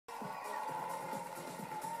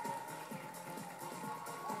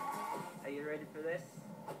ready for this?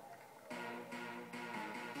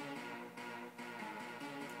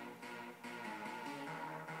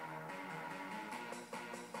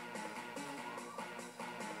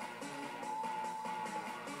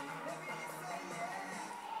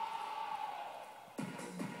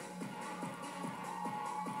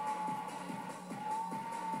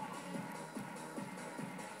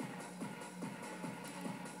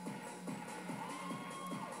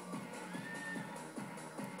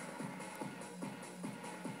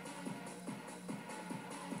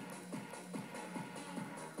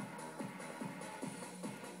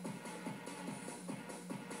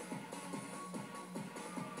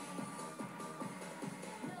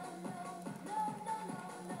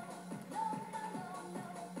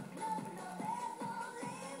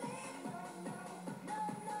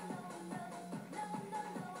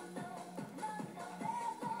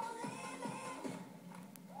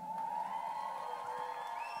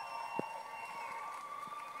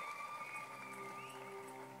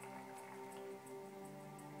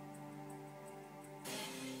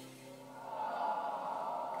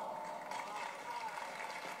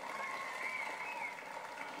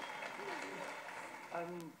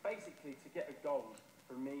 Basically, to get a gold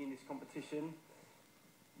from me in this competition,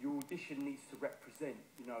 your audition needs to represent,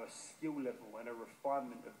 you know, a skill level and a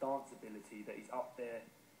refinement of dance ability that is up there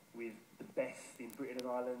with the best in Britain and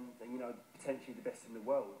Ireland, and, you know, potentially the best in the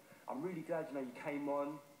world. I'm really glad, you know, you came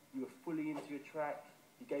on, you were fully into your track,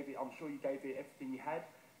 you gave it, I'm sure you gave it everything you had,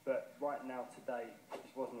 but right now, today, it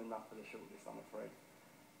just wasn't enough for the shortlist, I'm afraid.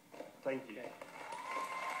 Thank you.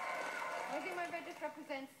 I think my bed just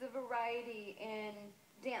represents the variety in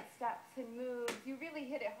dance steps and moves. You really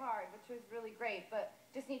hit it hard, which was really great, but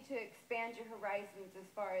just need to expand your horizons as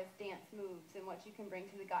far as dance moves and what you can bring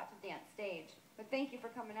to the Got to Dance stage. But thank you for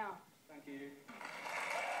coming out. Thank you.